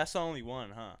 that's the only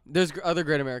one, huh? There's other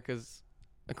Great Americas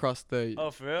across the Oh,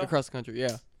 for real? across the country.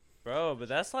 Yeah. Bro, but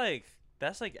that's like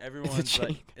everyone's chain.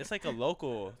 like, it's like a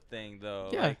local thing though.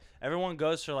 Yeah. Like, everyone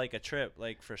goes for like a trip,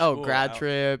 like for Oh, school. grad out-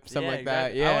 trip, something Yeah, like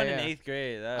that. exactly. Yeah. I went yeah. in 8th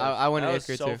grade. That I was, went in that 8th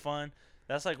grade was so too. fun.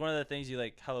 That's like one of the things you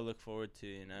like hella look forward to,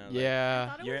 you know? Like, I Yeah.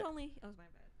 thought it You're- was only. Oh, my bad.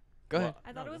 Go ahead.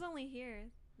 I thought it was only here,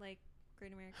 like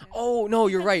Great America. Oh no,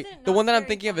 you're Isn't right. it The not one that I'm very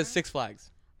thinking of is far? Six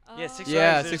Flags. Yeah, Six Oh.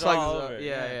 Yeah, Flags, Six there's Flags. all Is, over. yeah,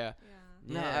 Yeah. yeah.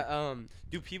 Yeah. No, Yeah.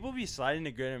 Do people be sliding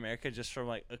to Great America just from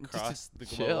like across the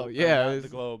globe? chill, Or yeah, not it's- the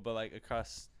globe, but like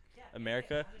across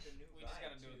America.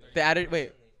 They added.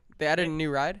 Wait, they added a new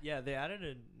ride. Yeah, they added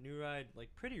a new ride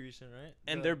like pretty recent, right?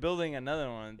 And The- they're building another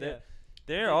one. yeah.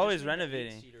 They're They always just made the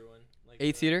renovating. 8-seater one, like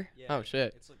 8-seater? yeah, Oh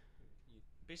shit. It's like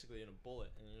basically in a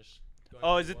bullet and it's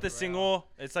Oh, is it the single?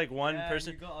 It's like one Yeah,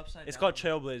 person. you go upside It's down. called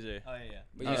Trailblazer. Oh yeah.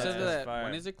 But Oh, you said that's that fire.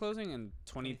 when is it closing? In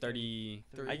 2030.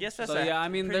 I guess that's So a- yeah, I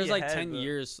mean, pretty there's like ahead, 10 but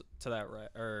years to that ride,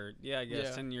 or yeah, I guess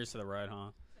Yeah. 10 years to the ride,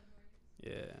 huh?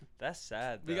 Yeah. That's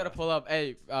sad. We gotta though. pull up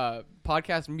a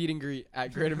podcast meet and greet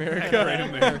at Great America. Great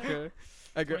America.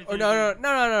 Oh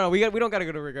no. We don't gotta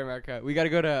go to Great America. We gotta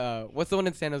go to what's the one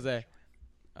in San Jose?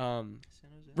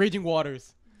 Raging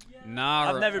Waters. Nah,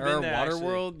 I've never been there, Water actually.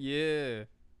 World, yeah.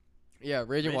 Yeah,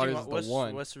 Raging Waters is what's, the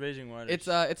one. What's Raging Waters? It's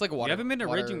like a water. You haven't been to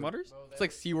Raging Waters? It's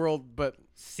like SeaWorld, but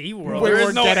SeaWorld. Way There's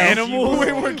more no ghetto. animals.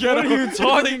 Way more ghetto. What are you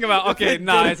talking about? Okay,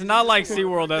 nah, it's not like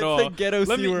SeaWorld at It's all. like ghetto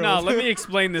let me SeaWorld. let me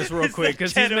explain this real It's quick like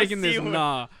because he's ghetto making this SeaWorld.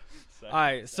 nah. Sorry. All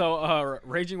right, so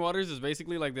Raging Waters is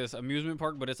basically like this amusement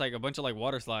park, but it's like a bunch of like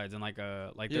water slides and like Yeah,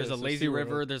 there's a so lazy SeaWorld.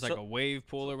 river, there's like So- a wave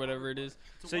pool or whatever it is.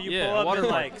 So you Yeah, pull up water in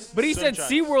park. like. But he said swim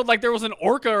trunks. SeaWorld like there was an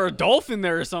orca or a dolphin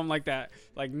there or something like that.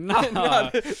 Like nah.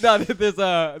 no, there's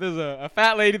a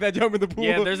fat lady that jumped in the pool.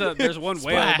 Yeah, there's one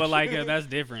whale, Splash. but like that's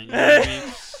different. You know what I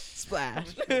mean? Splash.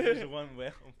 There's one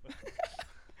whale.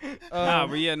 Nah,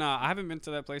 but yeah, I haven't been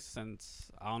to that place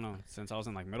since I don't know, since I was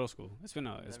in like middle school. It's been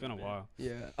a while.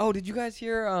 Yeah. Oh, did you guys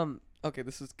hear? Okay,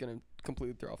 this is gonna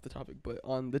completely throw off the topic, but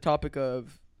on the topic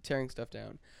of tearing stuff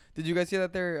down, did you guys hear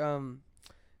that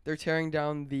they're tearing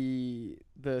down the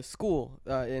school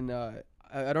in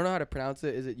I don't know how to pronounce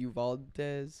it. Is it Uvalde?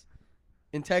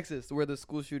 In Texas, where the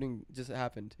school shooting just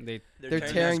happened. They're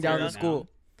tearing down the school.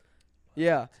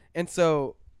 Yeah, and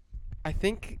so I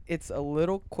think it's a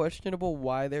little questionable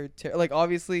why they're like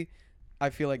obviously,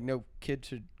 I feel like no kid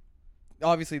should.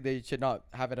 Obviously, they should not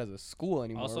have it as a school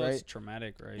anymore, Also, right? it's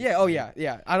traumatic, right? Yeah. Oh yeah.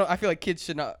 I feel like kids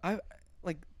should not.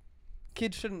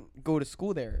 Kids shouldn't go to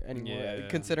school there anymore, Yeah.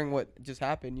 considering what just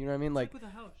happened. You know what I mean? Like with a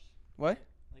house. what?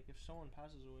 Like if someone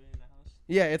passes away in a house,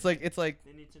 Yeah. It's like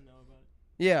they need to know about it.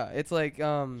 yeah. It's like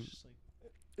It's just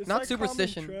like It's Not like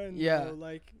superstition, common trend, yeah. though.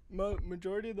 Like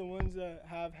majority of the ones that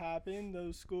have happened,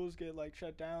 those schools get like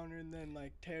shut down and then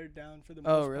like teared down for the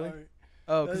Oh, most really? part.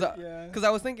 oh, because Yeah. I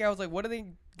was thinking, I was like, what are they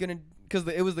gonna? Because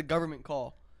it was the government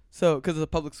call, so because it's a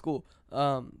public school.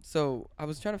 So I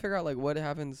was trying to figure out like what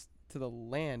happens to the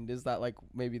land. Is that like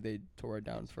maybe they tore it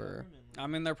down for? I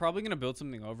mean, they're probably gonna build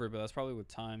something over it, but that's probably with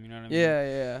time. You know what I mean?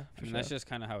 Yeah. I mean, that's just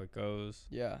kind of how it goes.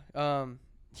 Yeah.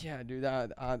 Yeah, dude.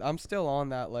 I'm still on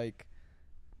that. Like,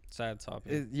 Sad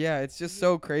topic. it's just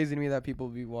so crazy to me that people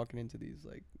be walking into these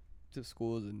like to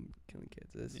schools and killing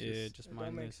kids. It's yeah, just, just It don't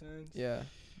make mindless. sense. yeah.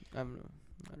 I don't know.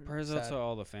 Prayers out Sad. to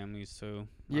all the families too.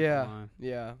 not Yeah. gonna lie.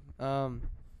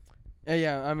 Yeah.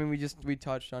 Yeah. I mean, we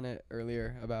touched on it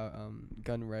earlier about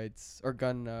gun rights or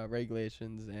gun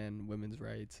regulations and women's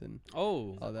rights, and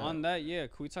Oh, All that. on that, yeah.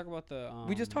 Can we talk about the?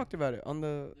 we just talked about it on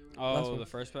the. last Oh, one. the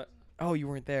first bet. Oh, you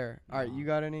weren't there. All right, No. you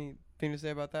got anything to say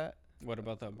about that? What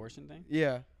about the abortion thing?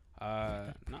 Yeah.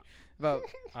 No. About.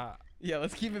 Uh, Yeah.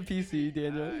 Let's keep it PC,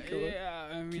 Daniel. Come on. yeah,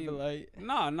 I Keep it mean, light.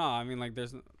 no. I mean, like,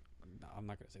 there's. No, I'm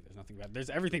not gonna say there's nothing bad. There's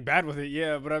everything bad with it,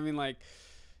 yeah. But I mean, like,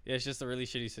 yeah, it's just a really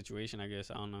shitty situation, I guess.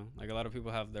 I don't know. Like, a lot of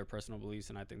people have their personal beliefs,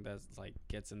 and I think that's like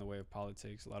gets in the way of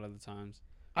politics a lot of the times.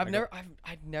 I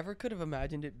never could have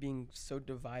imagined it being so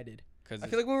divided. Cause I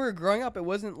feel like when we were growing up, it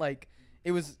wasn't like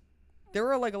it was. There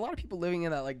were like a lot of people living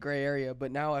in that like gray area,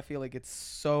 but now I feel like it's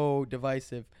so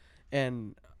divisive,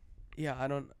 and yeah, I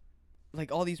don't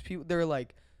like all these people. They're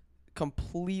like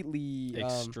completely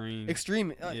extreme.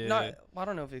 extreme. Yeah. Not I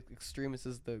don't know if extremist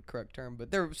is the correct term,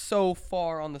 but they're so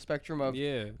far on the spectrum of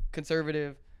Yeah.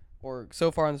 conservative, or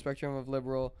so far on the spectrum of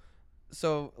liberal.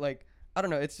 So like I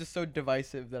don't know. It's just so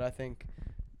divisive that I think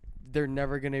they're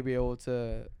never gonna be able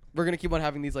to. We're gonna keep on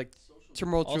having these like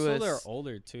tumultuous. Also, they're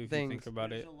older too. If you things. think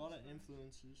about it. There's a lot of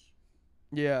influences.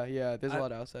 Yeah. There's a I-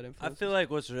 lot of outside I influence. feel like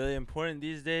what's really important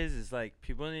these days is like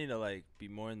people need to like be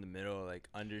more in the middle, like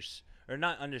or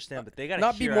not understand, but they gotta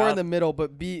not be hear more in out- the middle,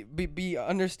 but be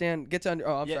understand. Get to under.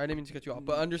 Oh, I'm Yeah. sorry, I didn't mean to cut you off.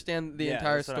 But understand the Yeah,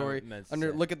 entire that's what I story. meant to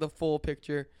say. Look at the full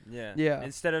picture. Yeah. Yeah.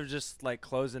 Instead of just like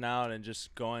closing out and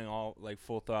just going all like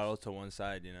full throttle to one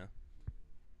side, you know.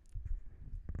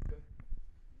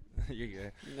 You're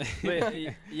good. But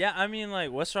yeah, I mean,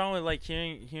 like, what's wrong with like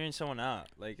hearing someone out?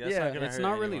 Like, that's Yeah, not gonna It's hurt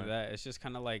not really anyone. that. It's just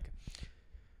kind of like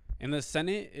in the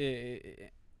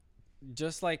Senate,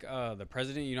 just like the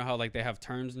president. You know how like they have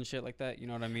terms and shit like that. You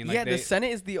know what I mean? Like Yeah, the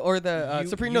Senate is the the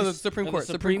Supreme. No, the Supreme Court.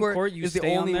 Supreme Court. You is the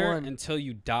stay only on there one. until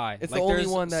you die. It's like, the only there's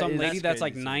one that some is- lady That's that's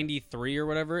like crazy. 93 or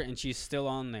whatever, and she's still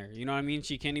on there. You know what I mean?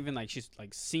 She can't even like she's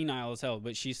like senile as hell,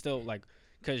 but she's still like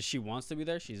because she wants to be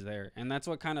there, she's there, and that's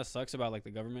what kind of sucks about like the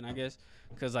government, I guess,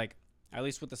 because like at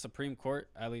least with the Supreme Court,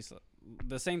 at least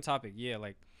the same topic, yeah,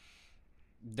 like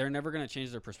they're never going to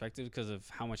change their perspective because of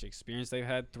how much experience they've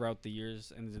had throughout the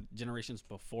years and the generations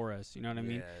before us. You know what I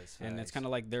mean? And it's kind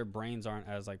of like their brains aren't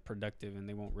as like productive, and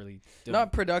they won't really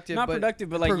not productive, but like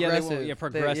progressive.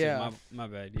 Progressive. My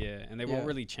bad. Yeah, and they won't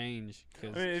really change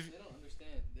because they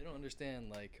don't understand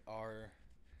like our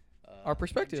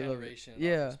perspective generation, of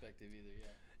it. our perspective either.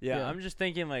 Yeah, I'm just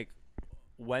thinking like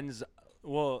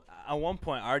at one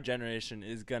point our generation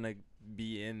is gonna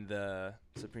be in the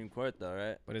Supreme Court though,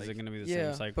 right? But is like, it gonna be the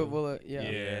same cycle? But will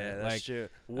that's like, true.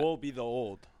 We'll be the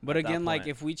old. But again, like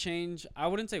if we change, I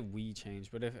wouldn't say we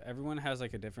change, but if everyone has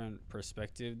like a different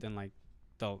perspective than like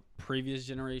the previous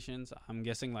generations, I'm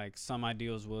guessing like some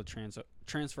ideals will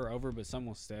transfer over, but some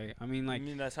will stay. I mean,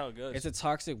 that's how it goes. It's a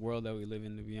toxic world that we live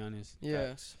in, to be honest. Yeah.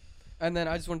 Facts. And then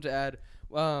I just wanted to add,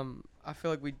 I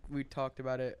feel like we talked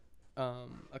about it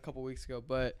a couple weeks ago,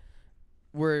 but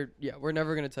we're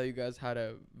never gonna tell you guys how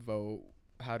to vote,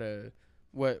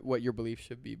 what your beliefs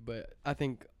should be. But I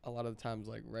think a lot of the times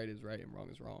like right is right and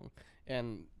wrong is wrong,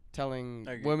 and telling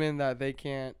women that they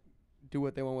can't do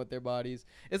what they want with their bodies.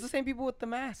 It's the same people with the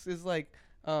masks. It's like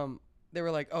they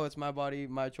were like, oh, it's my body,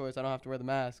 my choice. I don't have to wear the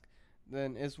mask.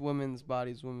 Then it's women's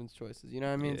bodies, women's choices. You know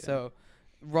what I mean? Yeah. So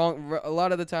a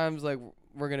lot of the times like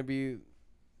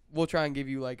we'll try and give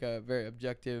you like a very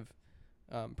objective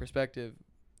perspective,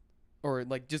 or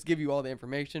like just give you all the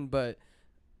information, but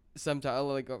sometimes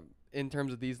like in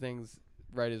terms of these things,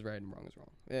 right is right and wrong is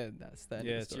wrong. Yeah, that's that.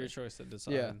 Yeah, it's your choice to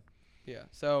decide. Yeah.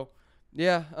 So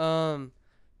yeah,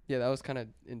 that was kind of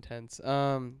intense.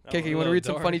 KK, you want to read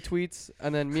some funny tweets,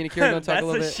 and then me and Akira gonna talk a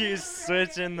little bit. That's a huge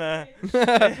switch in the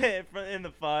in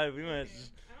the 5. We went.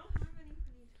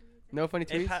 No funny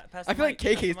tweets. I feel like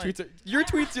KK's tweets your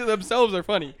tweets themselves are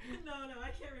funny. No, I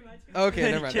can't read my tweets.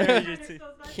 Okay, never mind.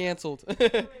 Cancelled. No,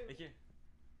 because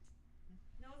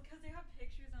they have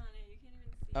pictures on it. You can't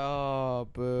even see. Oh,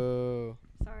 boo.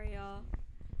 Sorry, y'all.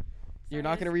 You're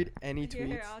not gonna read any tweets.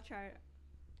 Here, I'll try it.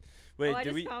 Wait, I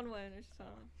just found one.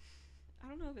 I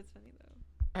don't know if it's funny though.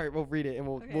 All right, we'll read it and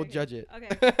we'll judge it. Okay.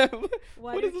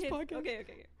 What is this podcast? Okay.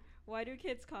 Why do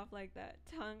kids cough like that?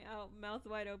 Tongue out, mouth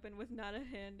wide open, with not a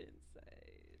hand inside.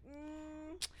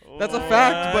 That's a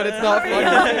fact, but it's not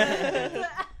funny.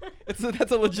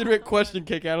 That's a legitimate question,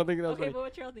 KK. I don't think that was okay, funny. but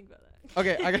what y'all think about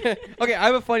that? Okay, I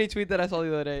have a funny tweet that I saw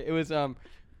the other day. It was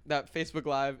that Facebook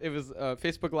Live. It was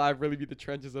Facebook Live really be the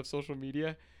trenches of social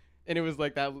media. And it was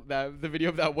like the video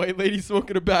of that white lady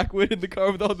smoking a backwood in the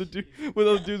car with all the dudes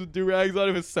with do-rags on.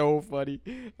 It was so funny.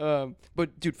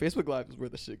 But dude, Facebook Live is where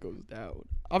the shit goes down.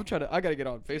 I gotta get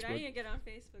on Facebook. Dude, I need to get on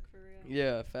Facebook for real.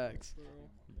 Yeah, facts.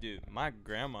 Dude, my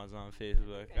grandma's on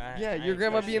Facebook. Your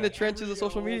grandma be in the trenches of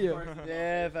social media.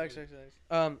 Yeah, facts.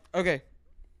 Okay.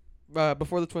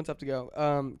 Before the twins have to go,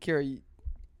 Kira,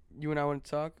 you and I want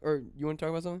to talk, or you want to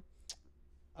talk about something?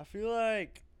 I feel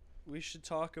like we should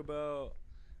talk about,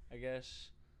 I guess,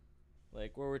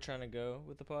 like where we're trying to go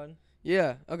with the pod.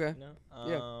 Yeah. Okay. No.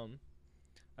 Yeah.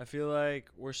 I feel like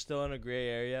we're still in a gray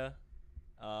area.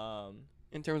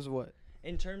 In terms of what?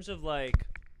 In terms of like,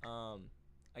 I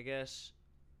guess,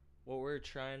 what we're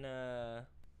trying to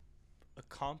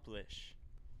accomplish.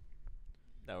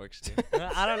 That works too.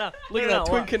 I don't know. Look at that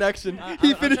twin connection.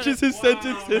 He finishes his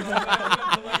sentences.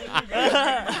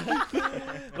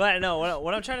 But no,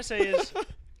 what I'm trying to say is,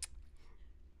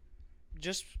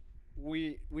 just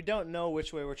we don't know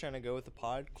which way we're trying to go with the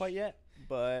pod quite yet.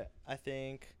 But I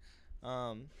think,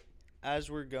 as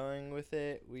we're going with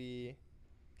it,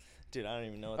 dude, I don't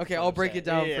even know. Okay, I'll break it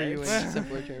down for you in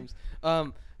simpler terms.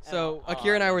 So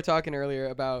Akira and I were talking earlier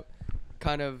about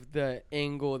kind of the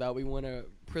angle that we want to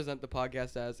present the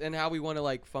podcast as, and how we want to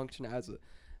like function as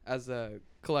a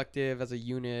collective, as a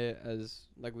unit, as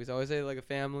like we always say, like a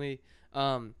family.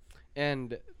 And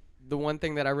the one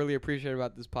thing that I really appreciate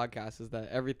about this podcast is that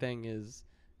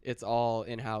it's all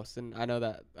in house, and I know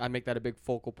that I make that a big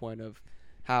focal point of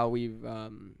how we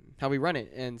run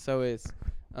it, and so it's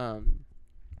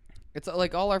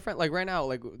like all our friends, like right now,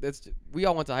 like we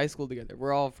all went to high school together.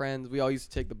 We're all friends. We all used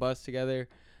to take the bus together.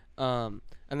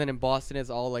 And then in Boston, it's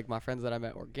all like my friends that I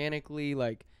met organically.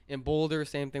 Like in Boulder,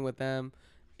 same thing with them.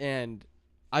 And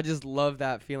I just love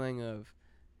that feeling of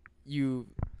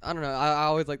I don't know. I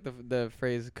always like the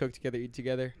phrase "cook together, eat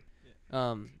together."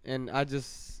 And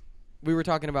we were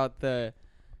talking about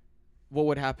what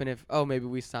would happen if maybe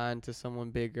we signed to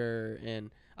someone bigger.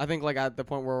 And I think like at the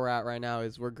point where we're at right now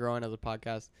is we're growing as a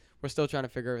podcast. We're still trying to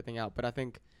figure everything out. But I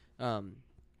think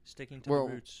sticking to the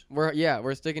roots.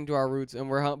 We're sticking to our roots, and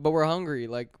but we're hungry.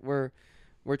 Like we're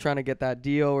trying to get that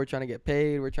deal. We're trying to get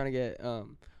paid. We're trying to get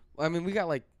I mean, we got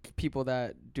like people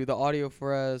that do the audio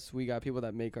for us. We got people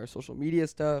that make our social media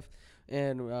stuff,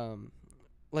 and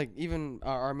like even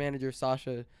our manager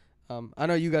Sasha, I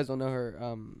know you guys don't know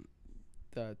her,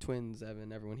 the twins,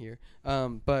 Evan, everyone here,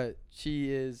 but she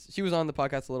was on the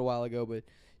podcast a little while ago, but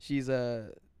she's a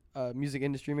music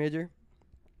industry major,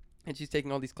 and she's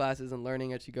taking all these classes and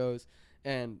learning as she goes,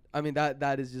 and I mean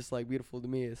that is just like beautiful to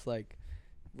me. It's like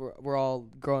we're all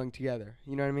growing together,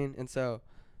 you know what I mean? And so,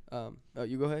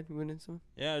 you go ahead, you went into something?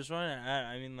 Yeah, I just want to add,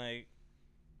 I mean,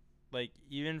 like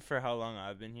even for how long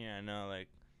I've been here, I know like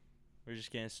we're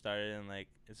just getting started, and like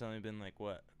it's only been like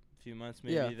what, a few months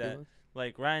maybe, Yeah, a few that months.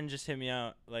 like Ryan just hit me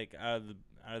out like out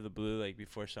of the blue, like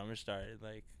before summer started.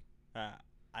 Like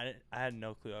I had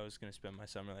no clue I was gonna spend my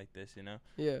summer like this, you know.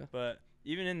 Yeah. But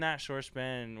even in that short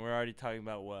span, we're already talking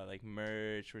about what, like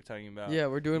merch. We're talking about Yeah,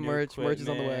 we're doing new merch. Merch is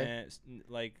on the way. equipment,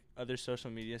 like other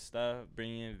social media stuff,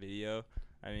 bringing in video.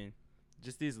 I mean,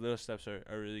 just these little steps are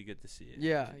really good to see.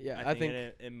 Yeah, I think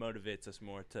it motivates us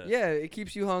more to. yeah, it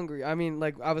keeps you hungry. I mean,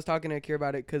 like I was talking to Akir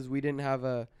about it because we didn't have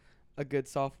a good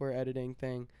software editing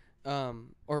thing,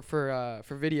 or for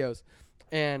videos,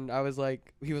 and I was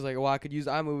like, he was like, well, I could use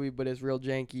iMovie, but it's real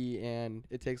janky and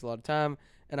it takes a lot of time.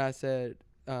 And I said,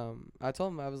 I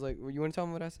told him, I was like, well, you want to tell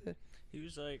him what I said? He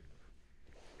was like,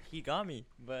 he got me,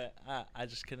 but I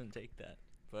just couldn't take that.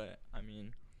 But I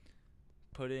mean,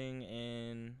 putting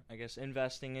in, I guess,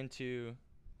 investing into,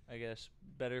 I guess,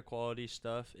 better quality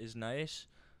stuff is nice,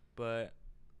 but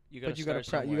you gotta you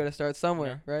gotta start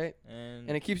somewhere, right? And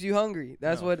And it keeps you hungry.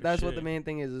 That's No, what for that's what the sure. main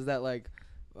thing is that like,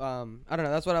 I don't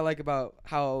know. That's what I like about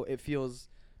how it feels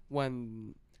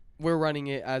when we're running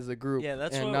it as a group. yeah,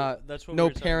 that's and what not that's what no we're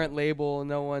talking parent about. label,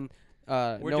 no one.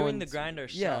 We're no doing the one's- grind yeah.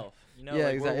 ourselves. You know, Yeah,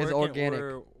 like exactly. It's we're working,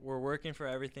 organic. We're working for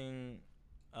everything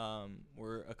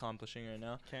we're accomplishing right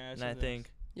now. Can I add And I something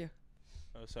think Yeah.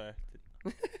 else? Oh, sorry.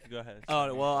 Go ahead.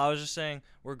 Oh, well, I was just saying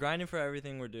we're grinding for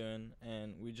everything we're doing,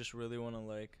 and we just really want to,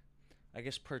 like, I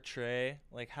guess, portray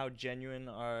like how genuine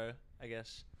our, I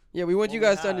guess. Yeah, we want what you we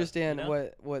guys to have, understand you know?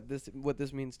 what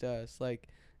this means to us. Like,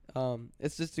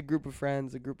 it's just a group of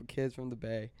friends, a group of kids from the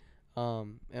Bay,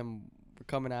 and we're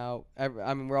coming out. I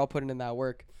mean, we're all putting in that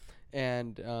work,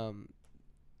 and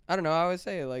I don't know. I always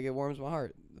say like it warms my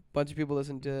heart. A bunch of people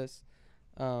listen to this,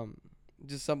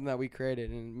 just something that we created,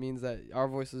 and it means that our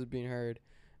voices are being heard.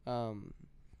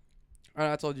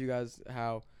 I told you guys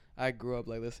how I grew up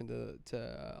like listening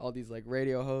to all these like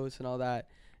radio hosts and all that.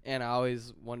 And I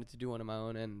always wanted to do one of my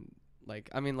own. And,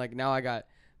 like, I mean, like, now I got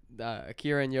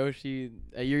Akira and Yoshi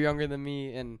a year younger than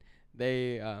me. And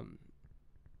they,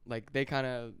 like, they kind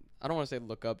of, I don't want to say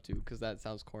look up to because that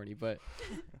sounds corny. But,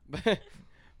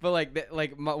 like,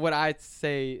 what I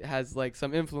say has, like,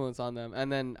 some influence on them.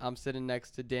 And then I'm sitting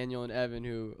next to Daniel and Evan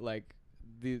who, like,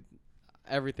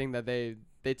 everything that they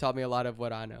taught me a lot of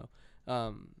what I know.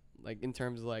 Like, in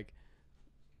terms of, like,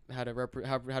 how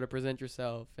to present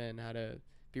yourself and how to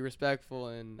be respectful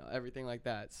and everything like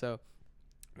that. So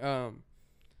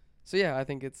yeah, I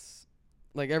think it's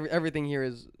like everything here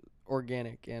is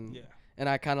organic and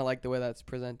I kind of like the way that's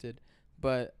presented,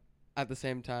 but at the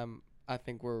same time, I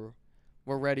think we're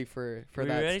ready for We're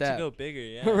that ready step. to go bigger,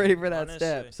 yeah. We're ready for that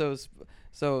honestly. step.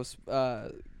 So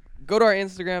go to our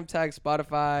Instagram, tag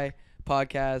Spotify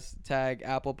podcast, tag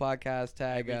Apple Podcast,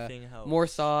 tag Everything helps. More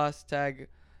Sauce, tag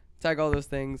all those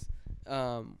things.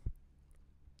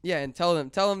 Yeah, and tell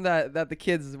them that the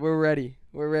kids, we're ready.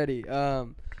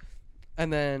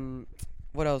 And then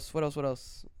what else?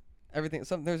 Everything.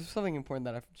 There's something important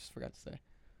that I just forgot to say.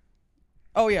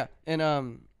 Oh yeah, and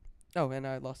and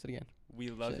I lost it again. We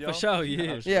love Shit. y'all. For sure,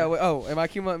 yeah. Yeah. Am I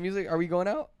queuing up music? Are we going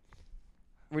out?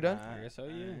 We're done. I guess so,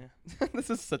 yeah. This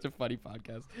is such a funny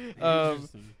podcast.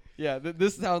 Interesting. Yeah,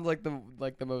 this sounds like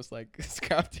the most like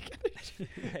scrapped together.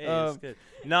 Hey, it's good.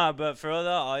 Nah, but for all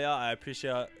y'all, I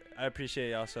appreciate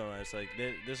y'all so much. Like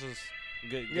this was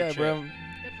good. Yeah, trip. bro. Good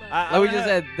luck. I Like we wanna just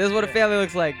have- said, this is what a yeah. family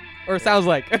looks like, or sounds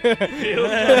like.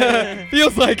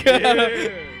 Feels like.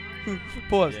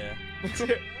 Pause. Yeah.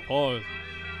 Pause.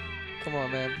 Come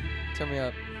on, man. Turn me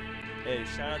up. Hey,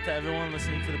 shout out to everyone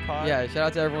listening to the pod. Yeah, shout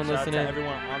out to everyone Shout out listening. to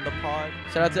everyone on the pod.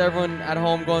 Shout out to everyone at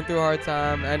home going through a hard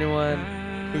time. Anyone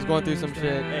who's going through some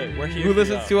shit. Hey, we're here. Who for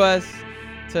listens y'all. to us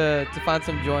to find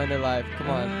some joy in their life.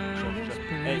 Come on. Sure, sure.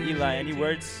 Hey, Eli, any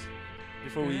words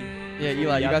before we? Yeah, before we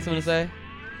Eli, you out got in something to peace? say?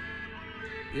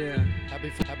 Yeah. Happy